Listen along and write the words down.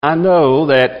I know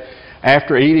that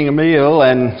after eating a meal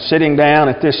and sitting down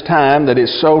at this time that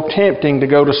it's so tempting to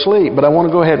go to sleep, but I want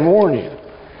to go ahead and warn you.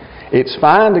 It's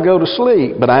fine to go to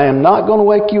sleep, but I am not going to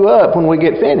wake you up when we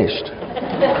get finished.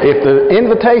 If the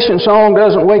invitation song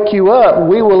doesn't wake you up,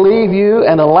 we will leave you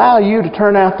and allow you to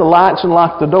turn out the lights and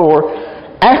lock the door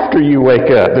after you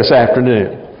wake up this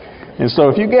afternoon. And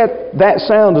so if you get that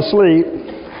sound asleep,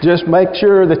 just make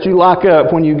sure that you lock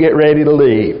up when you get ready to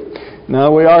leave. Now,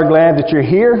 we are glad that you're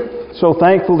here. So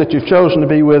thankful that you've chosen to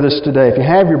be with us today. If you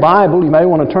have your Bible, you may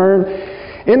want to turn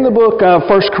in the book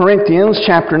of 1 Corinthians,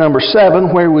 chapter number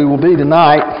 7, where we will be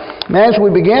tonight. And as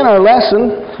we begin our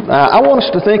lesson, I want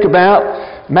us to think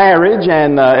about marriage.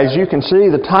 And as you can see,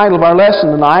 the title of our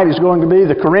lesson tonight is going to be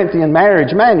the Corinthian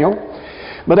Marriage Manual.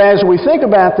 But as we think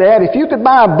about that, if you could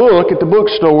buy a book at the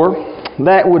bookstore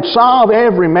that would solve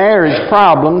every marriage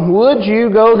problem, would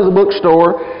you go to the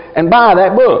bookstore and buy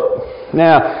that book?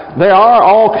 Now, there are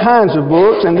all kinds of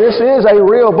books, and this is a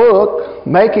real book,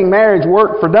 Making Marriage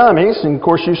Work for Dummies. And of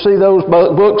course, you see those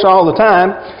books all the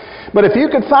time. But if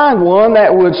you could find one that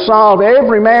would solve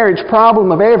every marriage problem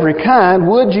of every kind,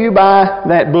 would you buy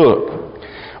that book?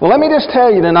 Well, let me just tell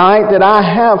you tonight that I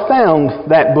have found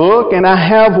that book, and I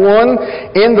have one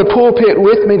in the pulpit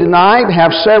with me tonight. I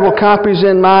have several copies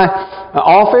in my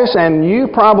office, and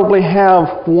you probably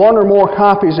have one or more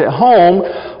copies at home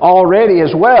already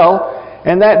as well.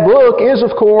 And that book is,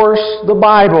 of course, the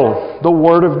Bible, the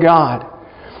Word of God.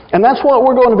 And that's what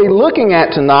we're going to be looking at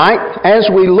tonight as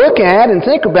we look at and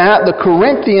think about the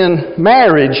Corinthian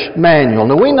Marriage Manual.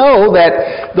 Now, we know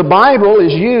that the Bible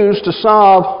is used to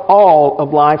solve all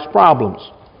of life's problems.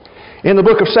 In the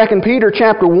book of 2 Peter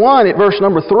chapter 1 at verse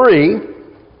number 3,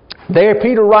 there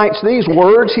Peter writes these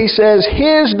words. He says,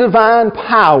 "His divine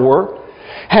power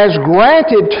has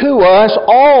granted to us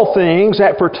all things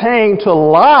that pertain to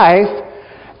life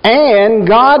and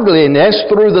godliness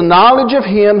through the knowledge of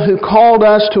Him who called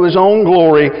us to His own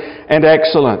glory and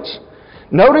excellence."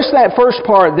 Notice that first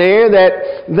part there,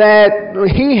 that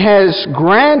He has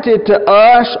granted to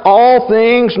us all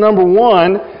things, number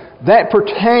one, that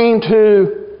pertain to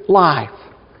life.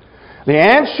 The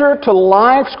answer to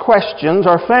life's questions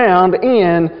are found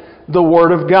in the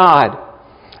Word of God.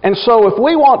 And so if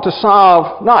we want to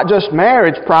solve not just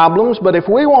marriage problems, but if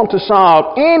we want to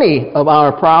solve any of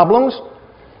our problems,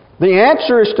 the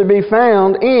answer is to be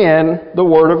found in the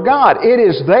Word of God. It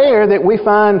is there that we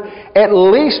find at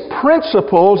least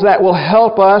principles that will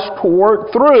help us to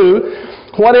work through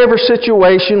whatever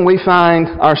situation we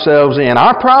find ourselves in.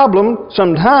 Our problem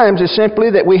sometimes is simply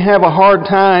that we have a hard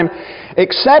time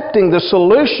accepting the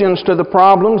solutions to the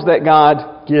problems that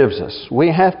God gives us. We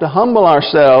have to humble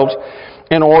ourselves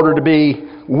in order to be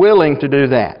willing to do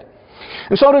that.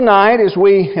 And so tonight, as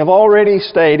we have already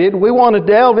stated, we want to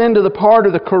delve into the part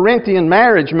of the Corinthian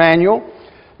Marriage Manual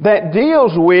that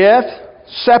deals with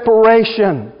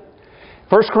separation.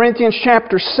 1 Corinthians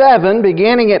chapter 7,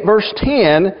 beginning at verse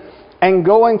 10 and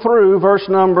going through verse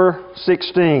number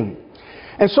 16.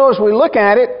 And so as we look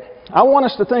at it, I want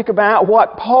us to think about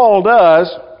what Paul does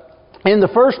in the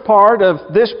first part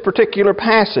of this particular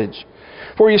passage.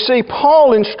 For you see,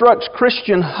 Paul instructs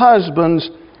Christian husbands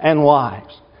and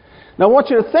wives. Now, I want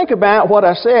you to think about what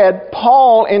I said.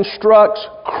 Paul instructs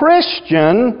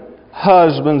Christian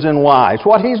husbands and wives.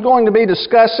 What he's going to be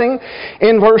discussing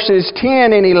in verses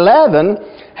 10 and 11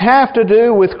 have to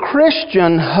do with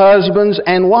Christian husbands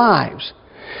and wives.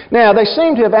 Now, they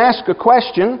seem to have asked a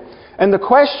question, and the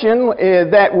question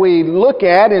that we look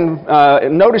at,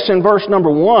 notice in verse number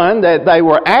 1 that they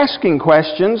were asking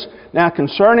questions. Now,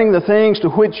 concerning the things to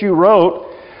which you wrote,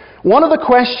 one of the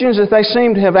questions that they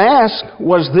seem to have asked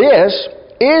was this: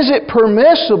 is it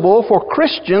permissible for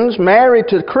Christians married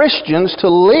to Christians to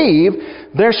leave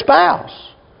their spouse?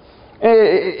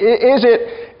 Is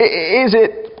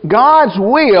it God's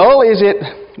will? Is it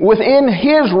within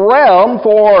His realm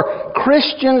for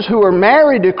Christians who are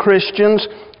married to Christians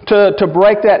to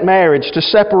break that marriage, to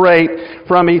separate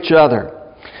from each other?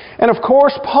 And of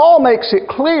course, Paul makes it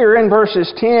clear in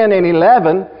verses 10 and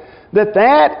 11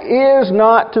 that is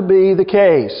not to be the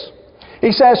case.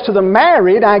 He says, "To the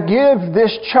married I give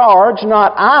this charge,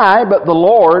 not I, but the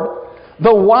Lord.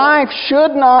 The wife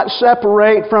should not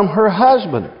separate from her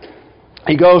husband."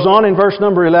 He goes on in verse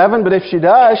number 11, "But if she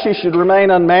does, she should remain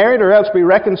unmarried or else be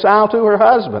reconciled to her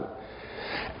husband."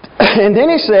 And then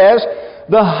he says,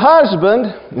 "The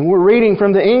husband," and we're reading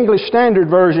from the English Standard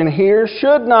Version here,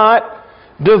 "should not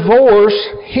divorce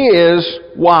his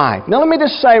wife." Now let me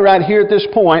just say right here at this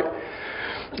point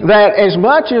that as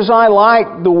much as I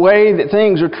like the way that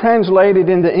things are translated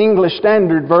in the English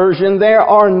Standard Version, there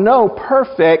are no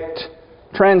perfect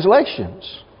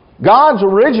translations. God's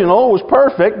original was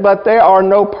perfect, but there are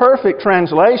no perfect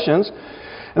translations.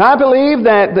 And I believe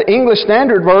that the English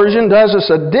Standard Version does us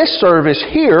a disservice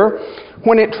here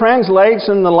when it translates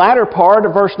in the latter part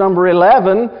of verse number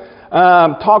 11,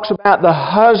 talks about the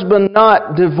husband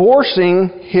not divorcing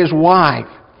his wife.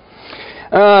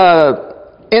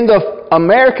 In the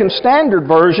American Standard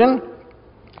Version,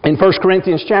 in 1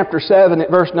 Corinthians chapter 7 at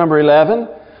verse number 11,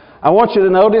 I want you to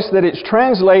notice that it's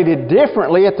translated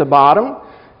differently at the bottom.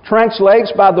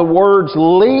 Translates by the words,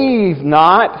 leave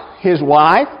not his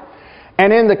wife.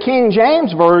 And in the King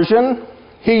James Version,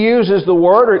 he uses the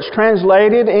word, or it's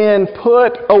translated in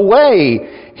put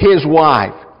away his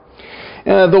wife.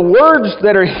 The words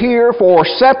that are here for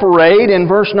separate in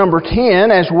verse number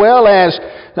 10, as well as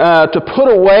to put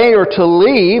away or to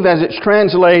leave, as it's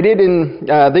translated in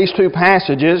these two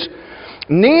passages,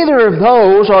 neither of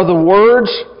those are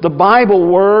the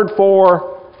Bible word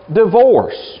for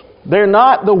divorce. They're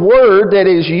not the word that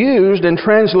is used and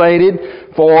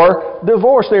translated for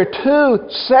divorce. They're two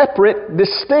separate,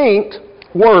 distinct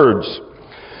words.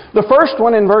 The first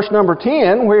one in verse number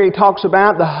 10, where he talks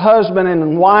about the husband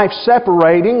and wife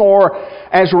separating, or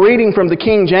as reading from the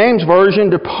King James Version,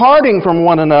 departing from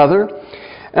one another,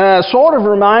 sort of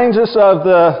reminds us of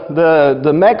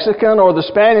the Mexican or the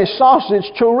Spanish sausage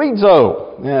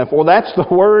chorizo, for that's the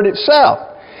word itself.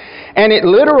 And it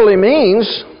literally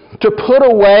means to put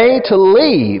away, to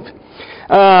leave,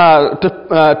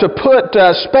 to put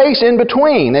space in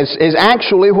between is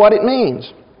actually what it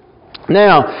means.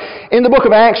 Now, in the book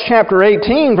of Acts chapter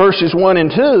 18, verses 1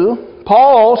 and 2,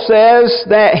 Paul says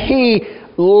that he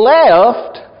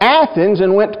left Athens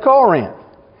and went to Corinth.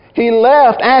 He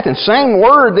left Athens. Same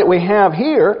word that we have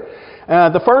here,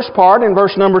 the first part in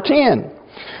verse number 10.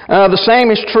 The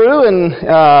same is true in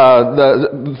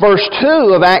the verse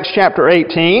 2 of Acts chapter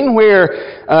 18, where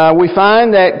we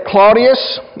find that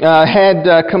Claudius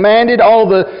had commanded all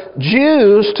the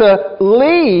Jews to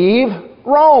leave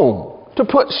Rome, to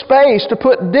put space, to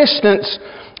put distance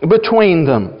between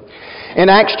them. In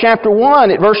Acts chapter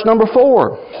 1, at verse number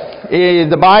 4,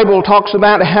 the Bible talks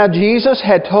about how Jesus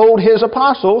had told His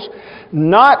apostles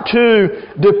not to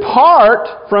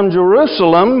depart from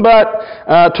Jerusalem,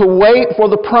 but to wait for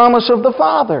the promise of the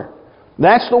Father.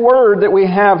 That's the word that we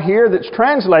have here that's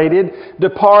translated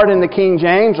depart in the King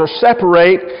James, or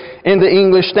separate in the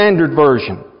English Standard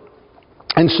Version.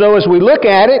 And so as we look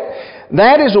at it,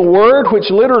 that is a word which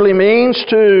literally means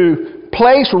to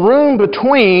place room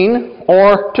between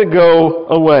or to go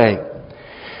away.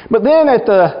 But then at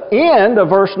the end of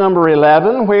verse number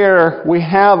 11, where we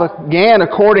have, again,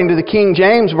 according to the King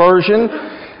James Version,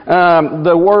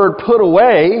 the word put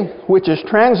away, which is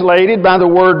translated by the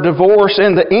word divorce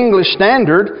in the English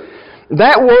Standard,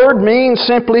 that word means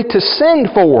simply to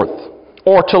send forth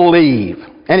or to leave.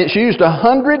 And it's used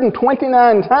 129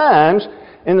 times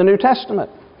in the New Testament.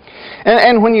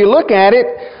 And when you look at it,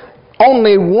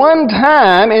 only one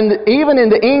time, even in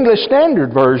the English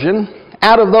Standard Version,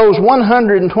 out of those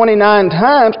 129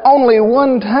 times, only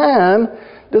one time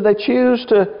do they choose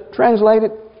to translate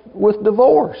it with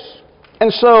divorce.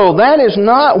 And so that is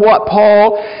not what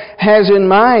Paul has in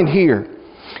mind here.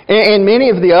 In many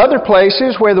of the other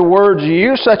places where the word's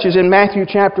used, such as in Matthew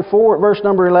chapter 4 at verse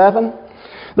number 11,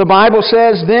 the Bible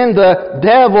says, then the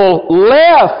devil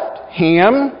left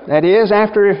him, that is,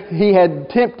 after he had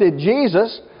tempted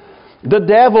Jesus, the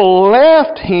devil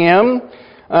left him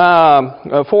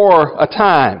for a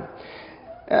time.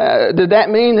 Did that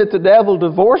mean that the devil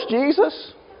divorced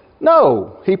Jesus?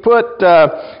 No. He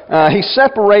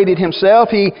separated himself.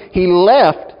 He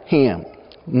left him.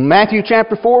 Matthew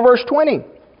chapter 4 verse 20.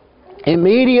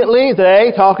 Immediately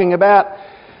they, talking about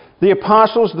the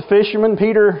apostles, the fishermen,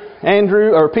 Peter,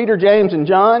 James, and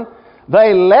John,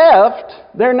 they left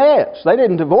their nets. They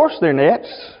didn't divorce their nets.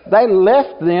 They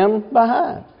left them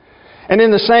behind. And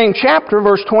in the same chapter,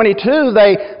 verse 22,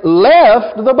 they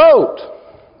left the boat.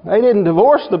 They didn't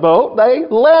divorce the boat. They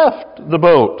left the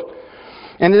boat.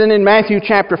 And then in Matthew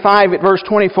chapter 5 at verse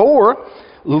 24,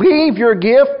 leave your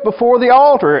gift before the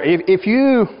altar. If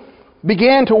you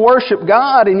begin to worship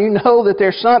God and you know that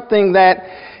there's something that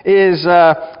is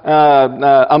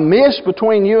amiss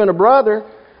between you and a brother,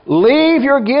 leave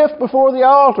your gift before the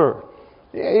altar.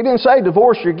 He didn't say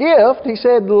divorce your gift. He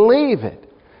said leave it.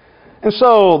 And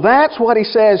so that's what he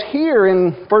says here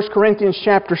in 1 Corinthians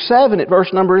chapter 7 at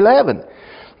verse number 11.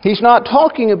 He's not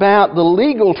talking about the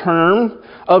legal term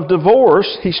of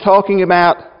divorce. He's talking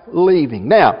about leaving.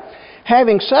 Now,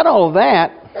 having said all of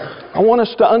that, I want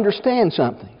us to understand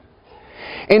something.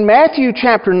 In Matthew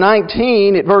chapter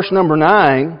 19 at verse number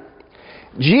 9,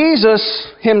 Jesus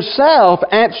Himself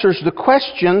answers the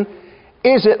question,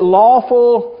 Is it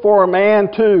lawful for a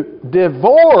man to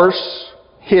divorce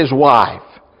his wife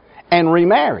and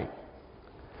remarry?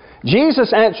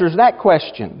 Jesus answers that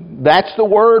question. That's the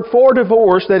word for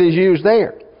divorce that is used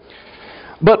there.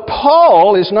 But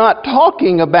Paul is not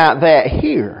talking about that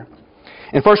here.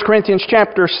 In 1 Corinthians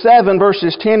chapter 7,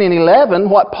 verses 10 and 11,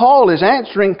 what Paul is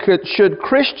answering, should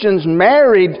Christians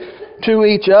married to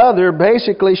each other,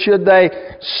 basically, should they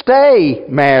stay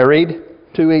married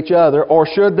to each other, or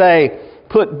should they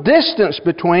put distance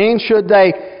between, should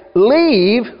they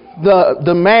leave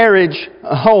the marriage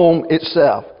home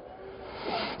itself?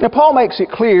 Now, Paul makes it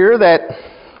clear that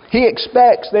he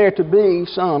expects there to be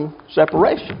some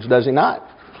separations, does he not?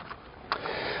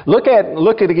 Look at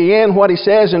again what he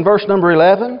says in verse number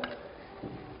 11.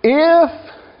 If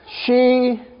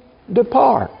she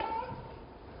depart.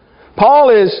 Paul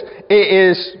is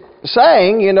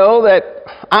saying, that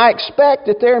I expect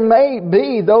that there may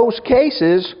be those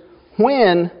cases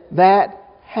when that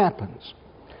happens.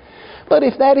 But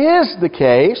if that is the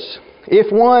case,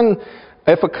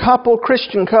 if a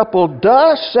Christian couple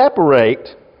does separate,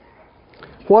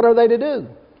 what are they to do?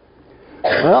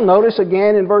 Well, notice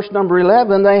again in verse number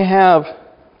 11, they have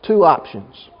two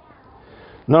options.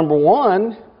 Number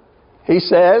one, he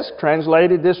says,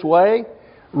 translated this way,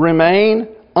 remain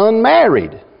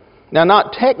unmarried. Now,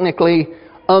 not technically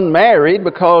unmarried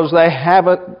because they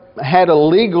haven't had a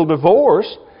legal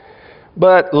divorce,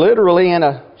 but literally in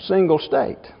a single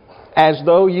state, as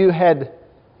though you had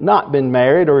not been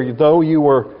married, or though you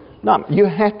were not. You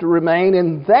have to remain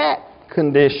in that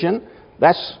condition.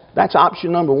 That's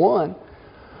option number one.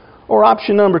 Or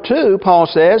option number two, Paul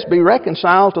says, be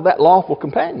reconciled to that lawful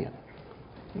companion.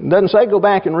 It doesn't say go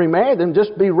back and remarry them,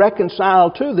 just be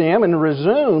reconciled to them and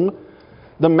resume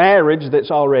the marriage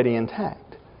that's already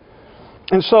intact.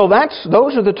 And so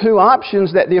those are the two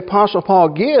options that the Apostle Paul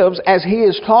gives as he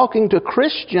is talking to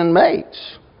Christian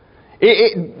mates.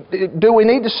 Do we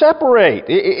need to separate?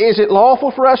 Is it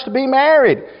lawful for us to be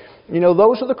married?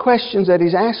 Those are the questions that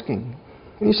he's asking.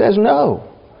 And he says, no.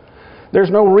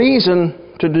 There's no reason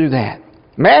to do that.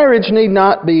 Marriage need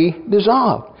not be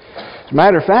dissolved. As a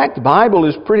matter of fact, the Bible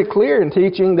is pretty clear in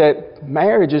teaching that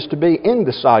marriage is to be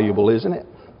indissoluble, isn't it?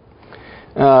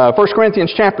 1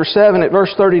 Corinthians chapter 7 at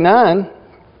verse 39,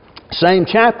 same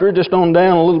chapter, just on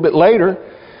down a little bit later,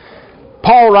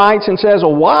 Paul writes and says, a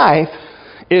wife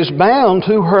is bound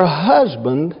to her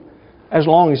husband as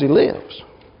long as he lives.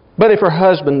 But if her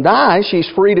husband dies, she's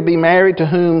free to be married to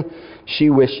whom she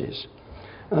wishes.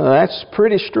 That's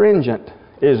pretty stringent,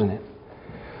 isn't it?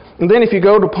 And then if you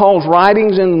go to Paul's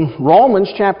writings in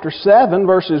Romans chapter 7,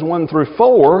 verses 1 through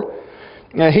 4,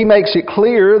 he makes it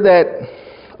clear that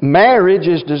marriage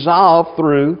is dissolved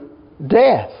through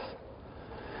death.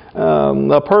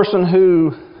 A person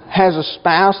who has a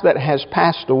spouse that has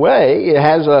passed away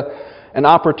has an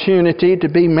opportunity to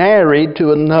be married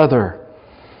to another.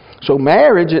 So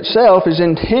marriage itself is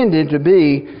intended to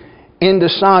be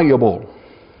indissoluble.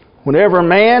 Whenever a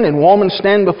man and woman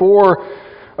stand before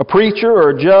a preacher or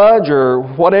a judge or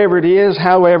whatever it is,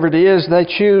 however it is, they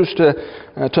choose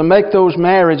to make those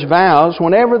marriage vows,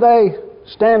 whenever they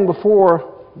stand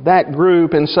before that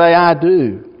group and say, I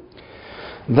do,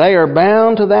 they are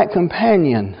bound to that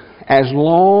companion as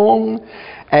long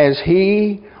as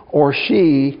he or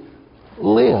she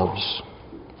lives.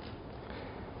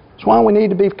 That's why we need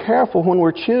to be careful when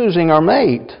we're choosing our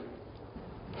mate.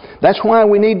 That's why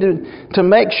we need to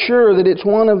make sure that it's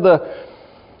one of the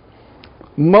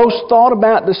most thought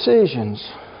about decisions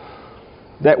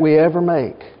that we ever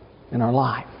make in our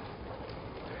life.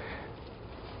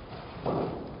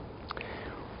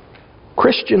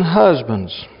 Christian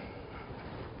husbands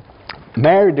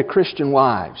married to Christian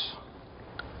wives,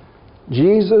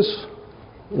 Jesus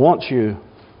wants you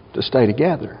to stay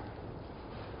together.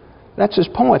 That's his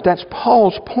point. That's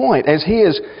Paul's point as he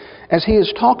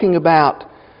is talking about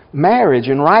marriage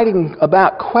and writing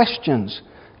about questions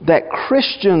that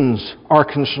Christians are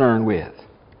concerned with.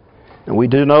 And we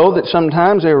do know that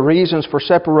sometimes there are reasons for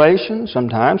separation.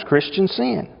 Sometimes Christians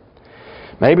sin.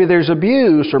 Maybe there's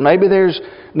abuse, or maybe there's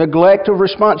neglect of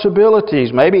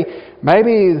responsibilities. Maybe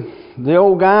the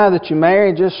old guy that you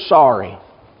married just sorry,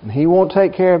 and he won't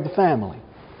take care of the family.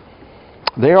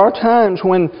 There are times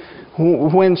when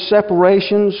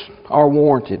separations are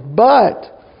warranted.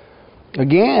 But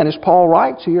again, as Paul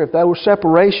writes here, if those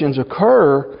separations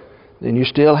occur, then you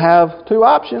still have two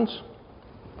options: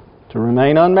 to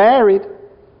remain unmarried,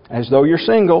 as though you're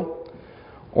single,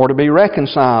 or to be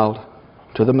reconciled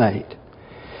to the mate.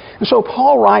 And so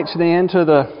Paul writes then to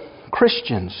the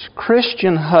Christians,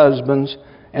 Christian husbands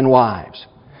and wives.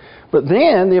 But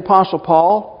then the Apostle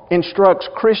Paul instructs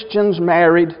Christians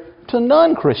married to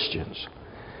non-Christians.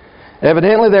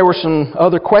 Evidently, there were some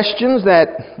other questions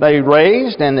that they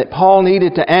raised and that Paul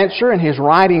needed to answer in his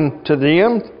writing to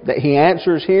them that he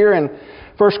answers here in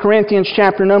 1 Corinthians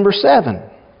chapter number 7.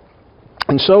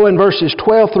 And so in verses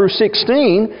 12 through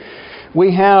 16,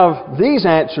 we have these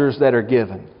answers that are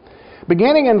given.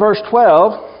 Beginning in verse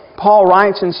 12, Paul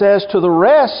writes and says, "To the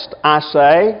rest I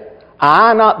say,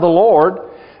 I, not the Lord,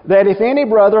 that if any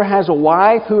brother has a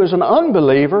wife who is an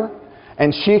unbeliever,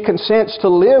 and she consents to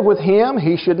live with him,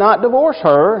 he should not divorce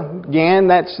her." Again,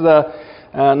 that's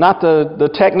not the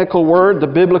technical word, the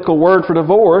biblical word for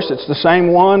divorce. It's the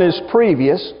same one as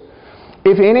previous.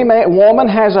 "If any woman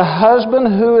has a husband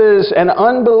who is an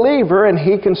unbeliever and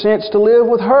he consents to live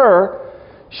with her,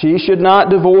 she should not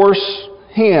divorce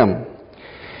him."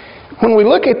 When we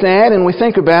look at that and we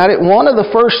think about it, one of the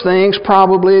first things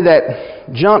probably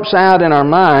that jumps out in our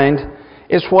mind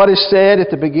is what is said at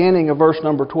the beginning of verse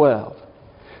number 12.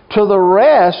 "To the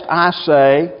rest I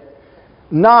say,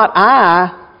 not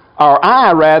I,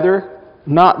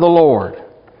 not the Lord."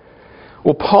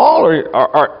 Well, Paul,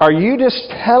 are you just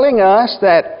telling us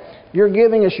that you're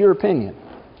giving us your opinion,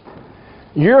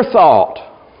 your thought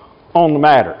on the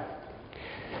matter?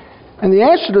 And the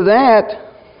answer to that,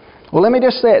 well, let me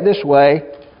just say it this way,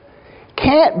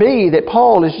 can't be that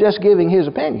Paul is just giving his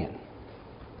opinion.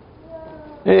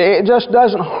 It just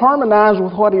doesn't harmonize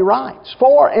with what he writes.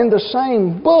 For in the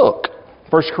same book,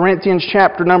 1 Corinthians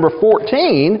chapter number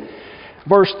 14,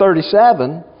 verse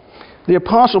 37, the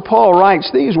Apostle Paul writes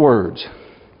these words.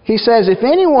 He says, "If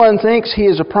anyone thinks he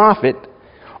is a prophet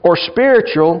or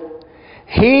spiritual,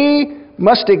 he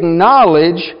must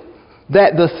acknowledge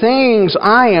that the things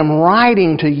I am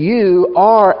writing to you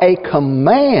are a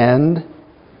command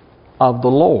of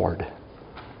the Lord."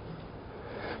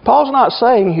 Paul's not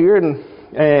saying here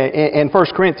in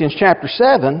 1 Corinthians chapter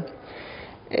 7,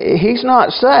 he's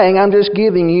not saying, "I'm just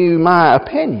giving you my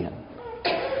opinion."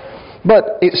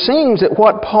 But it seems that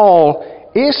what Paul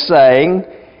is saying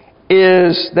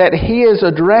is that he is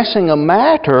addressing a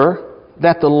matter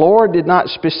that the Lord did not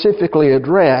specifically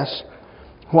address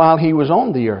while he was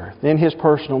on the earth in his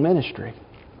personal ministry.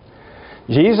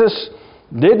 Jesus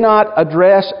did not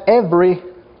address every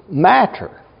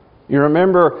matter. You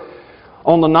remember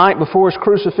on the night before his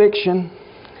crucifixion,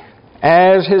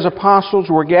 as his apostles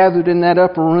were gathered in that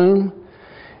upper room,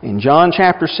 in John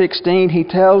chapter 16, he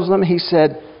tells them, he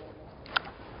said,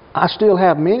 "I still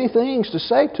have many things to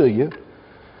say to you,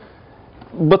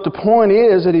 but the point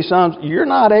is that he says, you're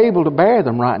not able to bear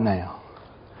them right now.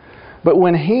 But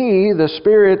when He, the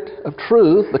Spirit of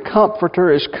truth, the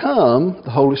Comforter, is come,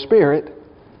 the Holy Spirit,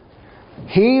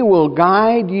 He will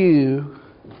guide you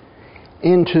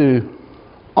into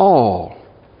all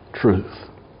truth."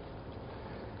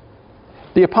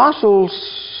 The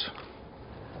apostles,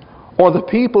 or the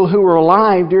people who were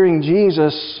alive during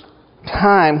Jesus'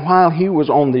 time while He was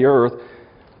on the earth,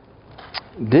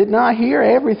 did not hear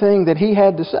everything that He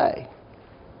had to say.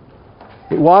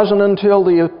 It wasn't until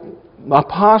the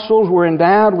apostles were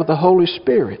endowed with the Holy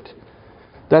Spirit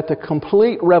that the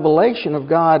complete revelation of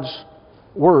God's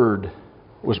Word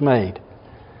was made.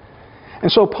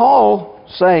 And so Paul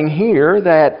saying here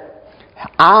that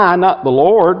I, not the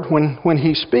Lord, when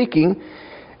he's speaking,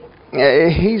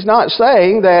 he's not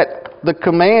saying that the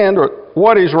command or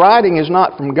what he's writing is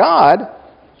not from God.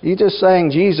 He's just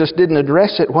saying Jesus didn't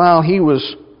address it while He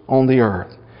was on the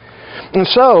earth. And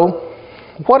so,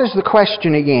 what is the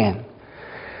question again?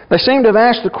 They seem to have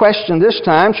asked the question this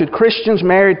time, should Christians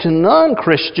married to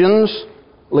non-Christians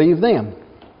leave them?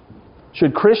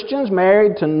 Should Christians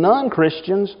married to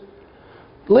non-Christians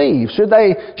leave? Should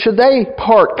they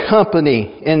part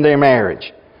company in their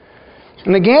marriage?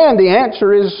 And again, the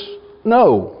answer is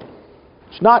no.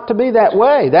 It's not to be that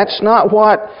way. That's not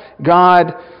what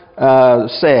God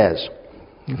says.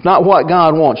 It's not what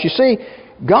God wants. You see,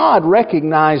 God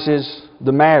recognizes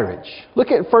the marriage.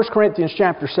 Look at 1 Corinthians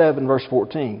chapter 7, verse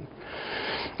 14.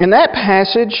 In that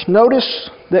passage, notice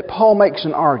that Paul makes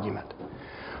an argument.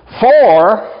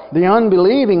 For the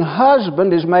unbelieving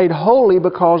husband is made holy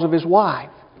because of his wife.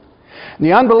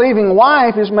 The unbelieving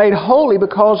wife is made holy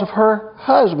because of her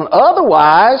husband.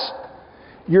 Otherwise,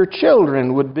 your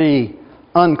children would be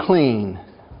unclean.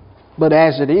 But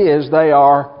as it is, they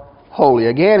are holy.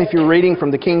 Again, if you're reading from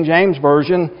the King James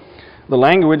Version, the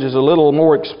language is a little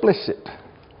more explicit,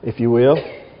 if you will.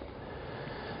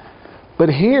 But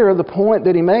here, the point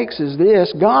that he makes is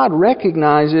this: God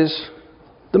recognizes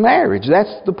the marriage.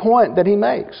 That's the point that he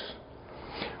makes.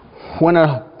 When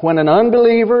an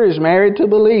unbeliever is married to a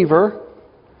believer,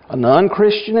 a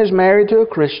non-Christian is married to a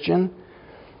Christian,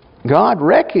 God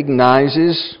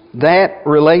recognizes that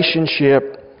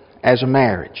relationship as a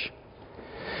marriage.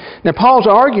 Now, Paul's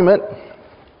argument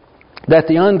that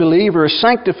the unbeliever is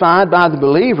sanctified by the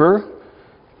believer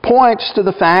points to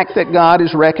the fact that God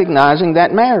is recognizing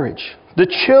that marriage. The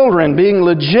children being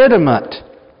legitimate,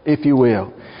 if you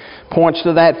will, points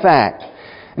to that fact.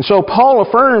 And so Paul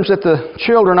affirms that the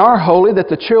children are holy, that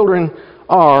the children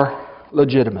are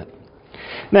legitimate.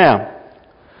 Now,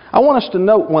 I want us to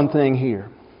note one thing here.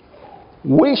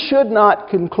 We should not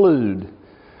conclude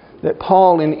that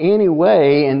Paul in any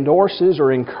way endorses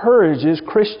or encourages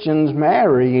Christians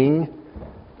marrying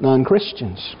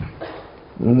non-Christians.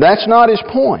 That's not his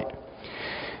point.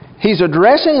 He's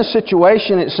addressing a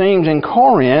situation, it seems, in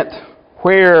Corinth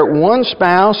where one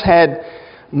spouse had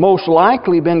most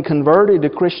likely been converted to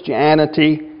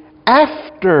Christianity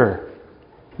after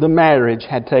the marriage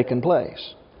had taken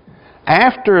place,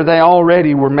 after they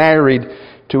already were married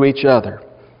to each other.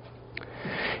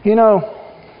 You know,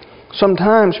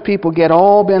 sometimes people get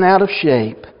all bent out of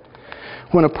shape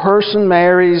when a person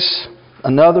marries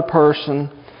another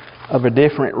person of a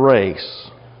different race.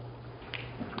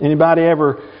 Anybody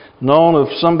ever known of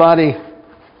somebody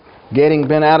getting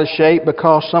bent out of shape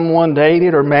because someone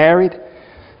dated or married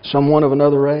someone of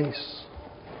another race?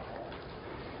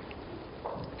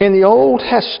 In the Old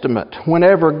Testament,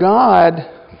 whenever God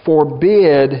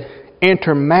forbid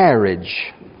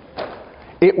intermarriage,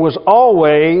 it was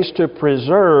always to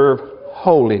preserve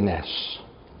holiness.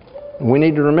 We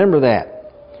need to remember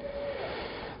that.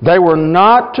 They were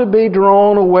not to be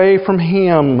drawn away from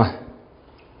Him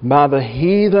by the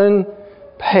heathen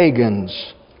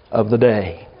pagans of the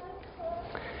day.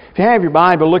 If you have your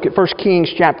Bible, look at 1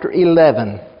 Kings chapter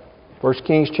 11. 1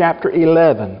 Kings chapter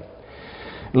 11.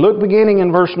 Look beginning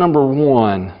in verse number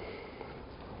 1.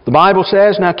 The Bible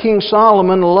says, "Now King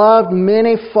Solomon loved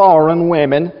many foreign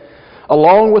women,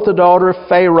 along with the daughter of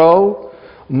Pharaoh,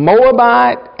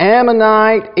 Moabite,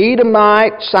 Ammonite,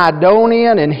 Edomite,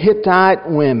 Sidonian, and Hittite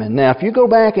women." Now, if you go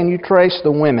back and you trace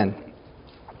the women,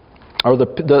 or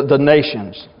the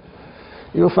nations,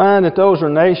 you'll find that those are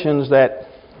nations that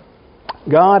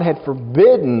God had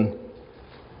forbidden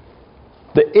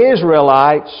the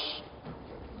Israelites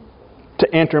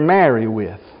to intermarry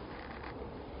with.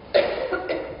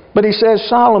 But he says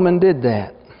Solomon did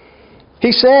that.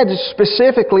 He said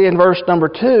specifically in verse number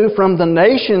 2, "From the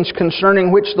nations concerning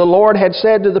which the Lord had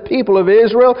said to the people of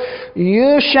Israel,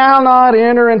 you shall not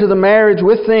enter into the marriage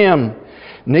with them,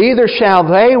 neither shall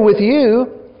they with you."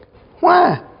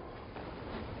 Why?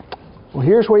 Well,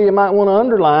 here's where you might want to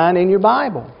underline in your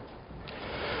Bible.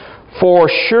 "For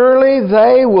surely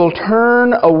they will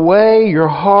turn away your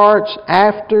hearts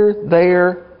after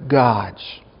their gods."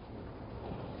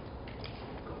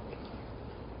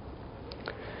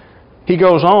 He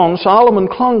goes on, Solomon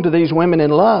clung to these women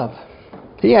in love.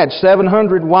 He had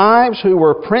 700 wives who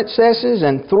were princesses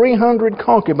and 300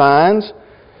 concubines,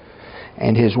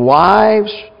 and his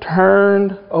wives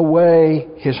turned away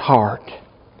his heart.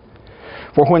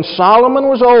 For when Solomon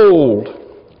was old,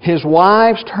 his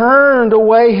wives turned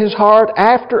away his heart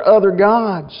after other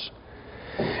gods,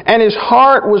 and his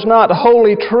heart was not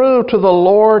wholly true to the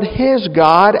Lord his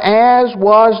God, as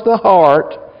was the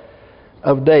heart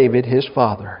of David his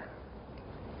father.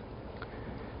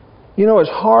 You know, it's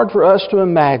hard for us to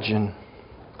imagine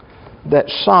that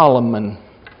Solomon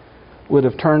would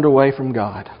have turned away from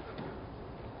God.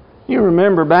 You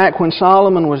remember back when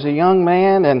Solomon was a young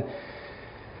man and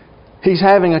he's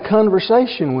having a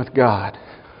conversation with God.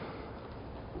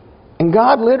 And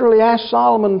God literally asked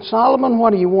Solomon, "Solomon,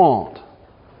 what do you want?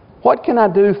 What can I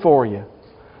do for you?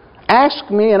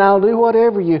 Ask me and I'll do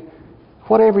whatever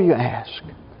you ask."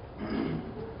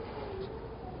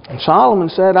 And Solomon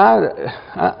said,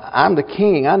 I'm the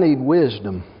king. I need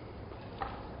wisdom.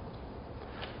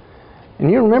 And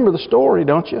you remember the story,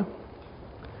 don't you?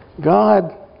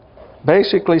 God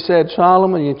basically said,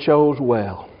 "Solomon, you chose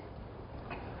well.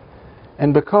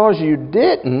 And because you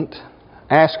didn't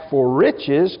ask for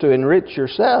riches to enrich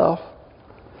yourself,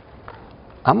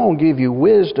 I'm going to give you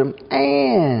wisdom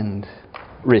and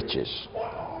riches."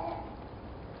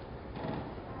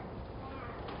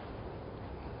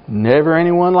 Never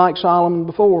anyone like Solomon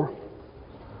before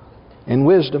in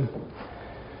wisdom.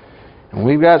 And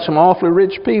we've got some awfully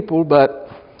rich people, but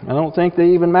I don't think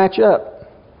they even match up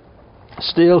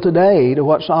still today to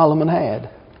what Solomon had.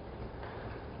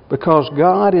 Because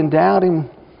God endowed him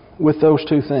with those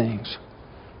two things.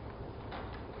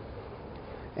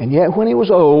 And yet when he was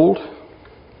old,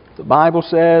 the Bible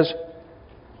says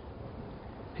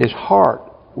his heart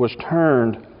was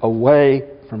turned away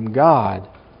from God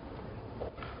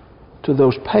to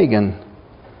those pagan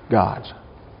gods.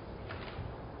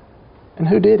 And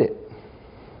who did it?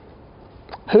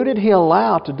 Who did He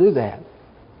allow to do that?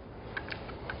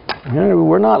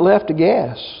 We're not left to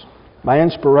guess. By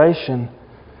inspiration,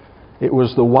 it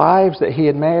was the wives that He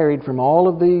had married from all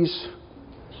of these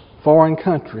foreign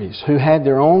countries who had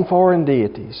their own foreign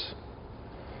deities.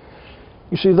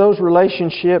 You see, those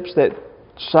relationships that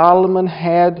Solomon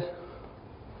had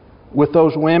with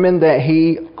those women that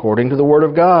he, according to the Word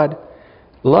of God,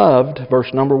 loved,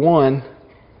 verse number 1,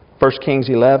 1 Kings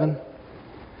 11,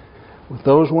 with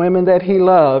those women that he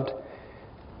loved,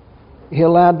 he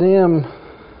allowed them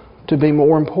to be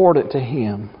more important to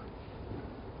him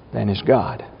than his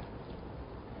God.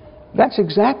 That's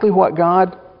exactly what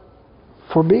God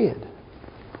forbid.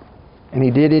 And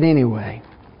He did it anyway.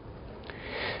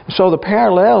 So the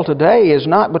parallel today is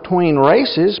not between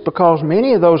races, because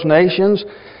many of those nations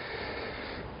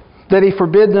that He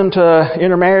forbid them to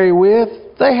intermarry with,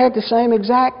 they had the same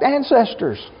exact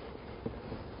ancestors.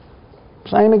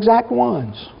 Same exact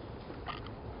ones.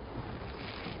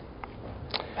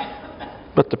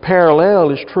 But the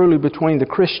parallel is truly between the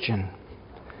Christian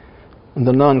and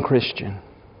the non-Christian.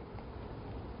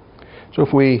 So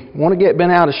if we want to get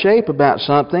bent out of shape about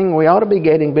something, we ought to be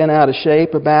getting bent out of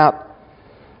shape about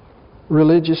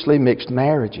religiously mixed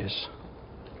marriages.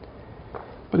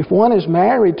 But if one is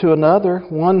married to another,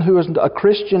 one who is a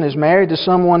Christian is married to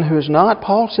someone who is not,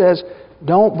 Paul says,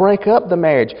 don't break up the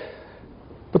marriage.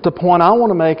 But the point I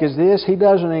want to make is this: he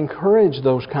doesn't encourage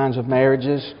those kinds of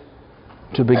marriages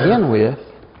to begin with.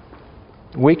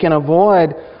 We can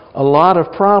avoid a lot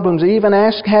of problems, even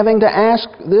having to ask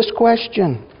this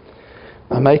question,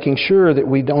 by making sure that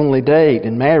we only date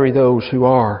and marry those who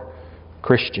are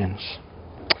Christians.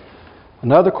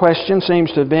 Another question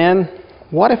seems to have been,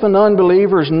 what if an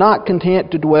unbeliever is not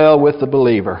content to dwell with the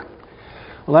believer?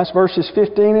 Well, that's verses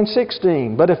 15 and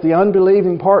 16. But if the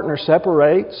unbelieving partner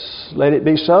separates, let it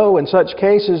be so. In such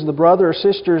cases, the brother or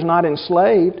sister is not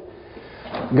enslaved.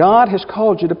 God has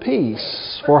called you to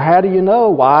peace. For how do you know,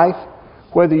 wife,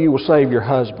 whether you will save your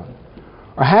husband?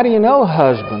 Or how do you know,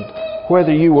 husband,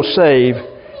 whether you will save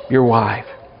your wife?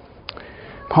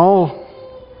 Paul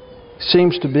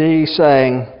seems to be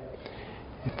saying,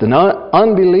 if the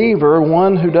unbeliever,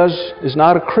 one who is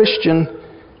not a Christian,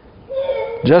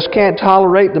 just can't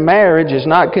tolerate the marriage, is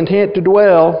not content to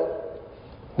dwell,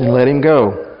 then let him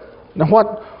go. Now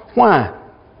why?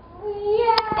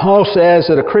 Paul says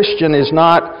that a Christian is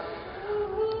not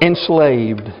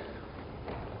enslaved.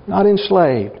 Not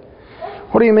enslaved.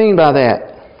 What do you mean by that?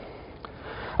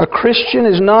 A Christian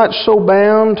is not so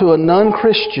bound to a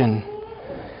non-Christian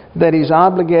that he's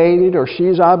obligated or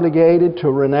she's obligated to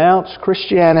renounce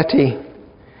Christianity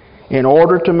in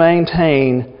order to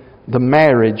maintain the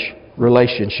marriage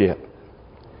relationship.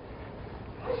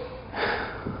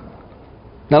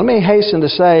 Now let me hasten to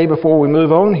say before we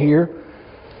move on here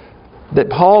that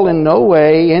Paul in no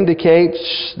way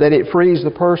indicates that it frees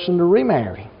the person to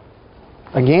remarry.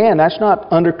 Again, that's not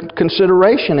under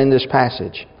consideration in this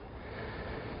passage.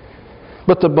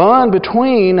 But the bond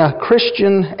between a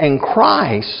Christian and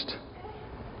Christ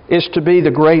is to be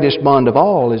the greatest bond of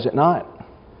all, is it not?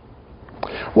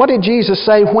 What did Jesus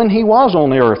say when He was on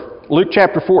the earth? Luke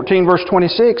chapter 14, verse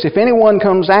 26. If anyone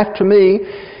comes after me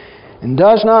and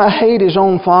does not hate his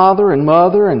own father and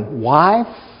mother and wife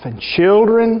and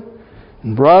children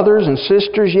and brothers and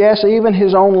sisters, yes, even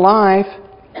his own life,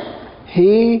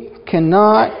 he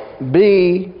cannot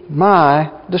be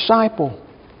my disciple.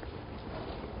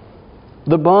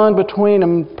 The bond between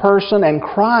a person and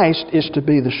Christ is to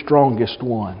be the strongest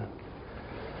one.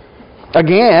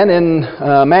 Again, in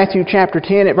Matthew chapter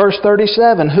 10 at verse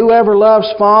 37, whoever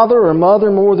loves father or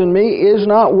mother more than me is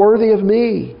not worthy of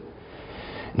me.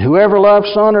 And whoever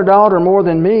loves son or daughter more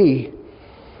than me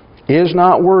is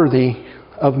not worthy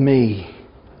of me.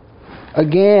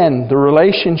 Again, the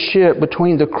relationship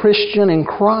between the Christian and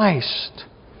Christ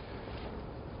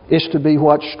is to be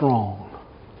what's strong.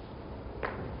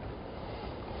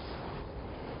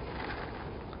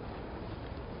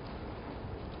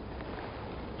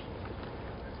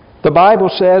 The Bible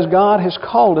says God has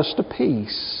called us to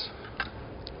peace.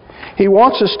 He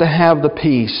wants us to have the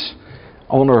peace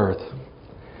on earth.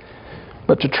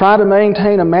 But to try to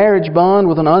maintain a marriage bond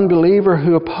with an unbeliever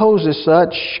who opposes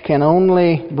such can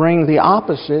only bring the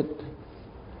opposite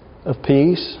of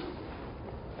peace.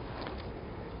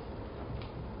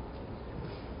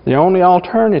 The only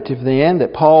alternative then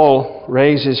that Paul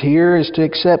raises here is to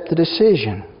accept the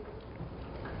decision.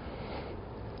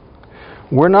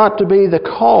 We're not to be the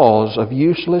cause of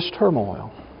useless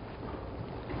turmoil.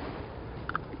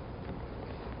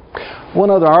 One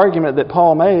other argument that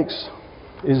Paul makes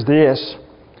is this: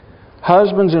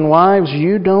 husbands and wives,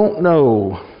 you don't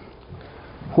know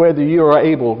whether you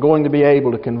are going to be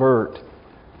able to convert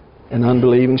an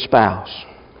unbelieving spouse.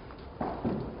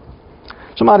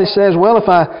 Somebody says, well, if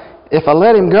I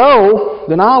let him go,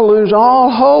 then I'll lose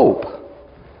all hope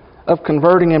of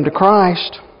converting him to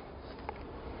Christ.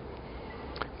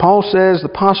 Paul says the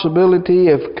possibility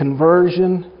of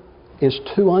conversion is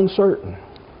too uncertain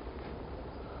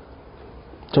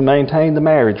to maintain the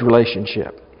marriage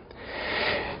relationship.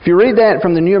 If you read that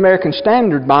from the New American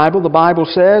Standard Bible, the Bible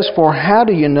says, "For how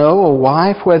do you know, O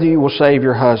wife, whether you will save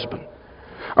your husband?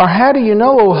 Or how do you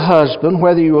know, O husband,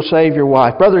 whether you will save your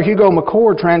wife?" Brother Hugo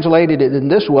McCord translated it in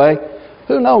this way,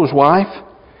 "Who knows, wife,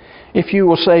 if you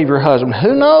will save your husband?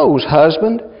 Who knows,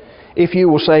 husband, if you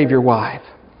will save your wife?"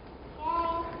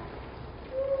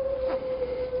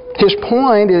 His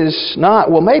point is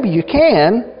not, well, maybe you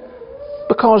can,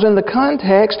 because in the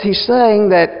context he's saying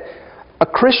that a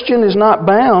Christian is not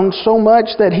bound so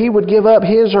much that he would give up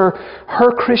his or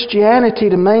her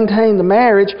Christianity to maintain the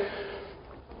marriage.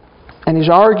 And his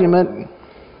argument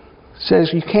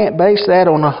says you can't base that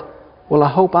on well, I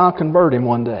hope I'll convert him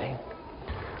one day.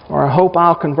 Or I hope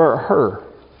I'll convert her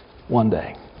one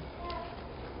day.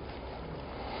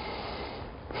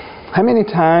 How many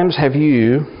times have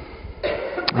you,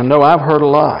 I know I've heard a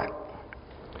lot,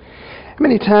 how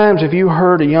many times have you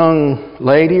heard a young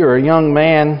lady or a young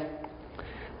man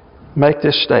make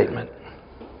this statement?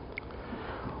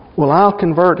 Well, I'll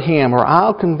convert him or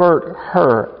I'll convert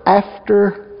her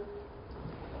after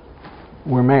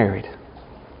we're married.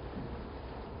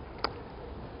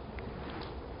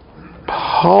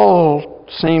 Paul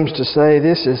seems to say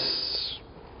this is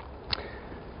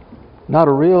not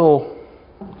a real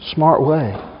smart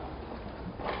way.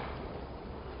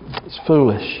 It's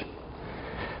foolish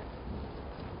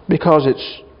because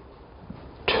it's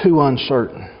too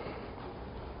uncertain.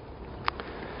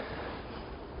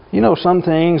 You know, some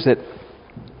things that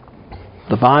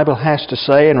the Bible has to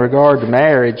say in regard to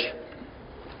marriage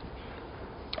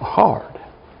are hard.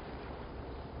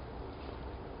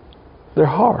 They're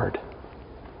hard.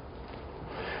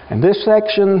 And this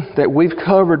section that we've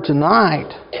covered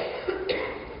tonight,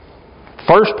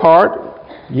 first part,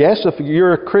 yes, if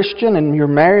you're a Christian and you're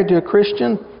married to a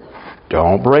Christian,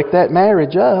 don't break that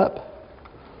marriage up.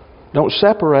 Don't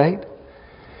separate.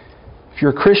 If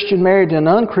you're a Christian married to an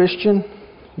unchristian,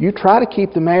 you try to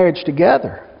keep the marriage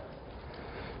together.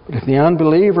 But if the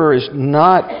unbeliever is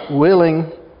not willing,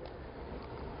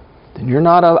 then you're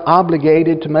not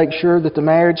obligated to make sure that the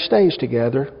marriage stays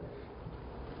together.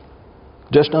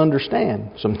 Just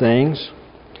understand some things.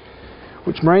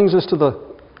 Which brings us to the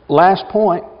last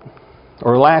point,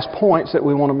 or last points that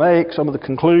we want to make, some of the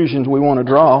conclusions we want to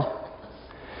draw.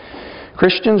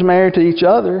 Christians married to each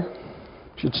other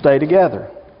should stay together.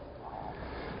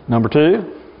 Number 2,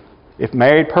 if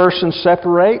married persons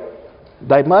separate,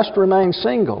 they must remain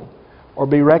single or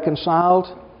be reconciled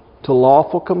to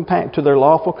their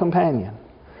lawful companion.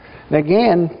 And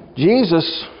again,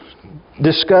 Jesus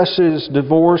discusses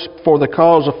divorce for the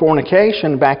cause of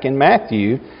fornication back in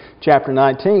Matthew chapter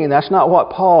 19. That's not what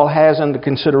Paul has under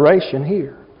consideration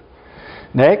here.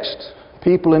 Next,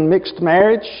 people in mixed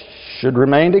marriage should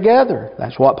remain together.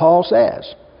 That's what Paul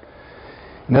says.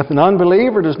 And if an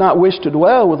unbeliever does not wish to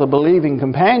dwell with a believing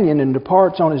companion and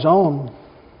departs on his own,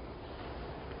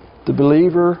 the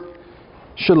believer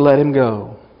should let him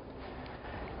go.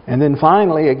 And then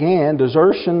finally, again,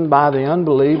 desertion by the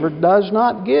unbeliever does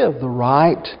not give the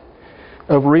right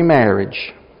of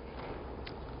remarriage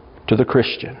to the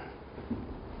Christian.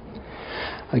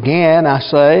 Again, I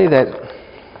say that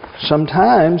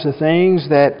sometimes the things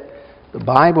that the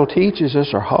Bible teaches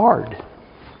us are hard.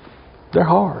 They're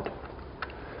hard.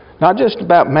 Not just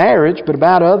about marriage, but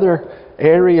about other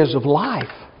areas of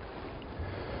life.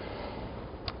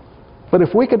 But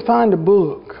if we could find a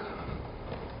book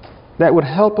that would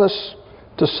help us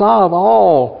to solve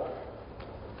all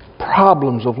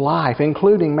problems of life,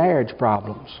 including marriage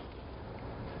problems,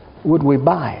 would we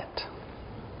buy it?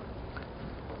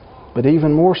 But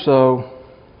even more so,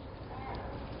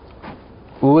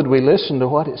 would we listen to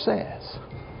what it says?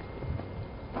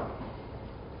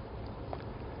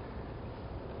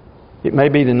 It may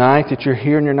be tonight that you're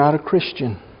here and you're not a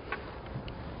Christian.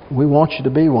 We want you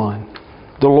to be one.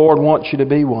 The Lord wants you to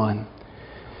be one.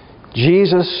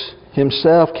 Jesus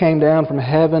Himself came down from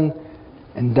heaven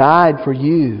and died for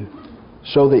you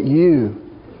so that you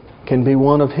can be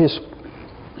one of His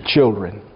children.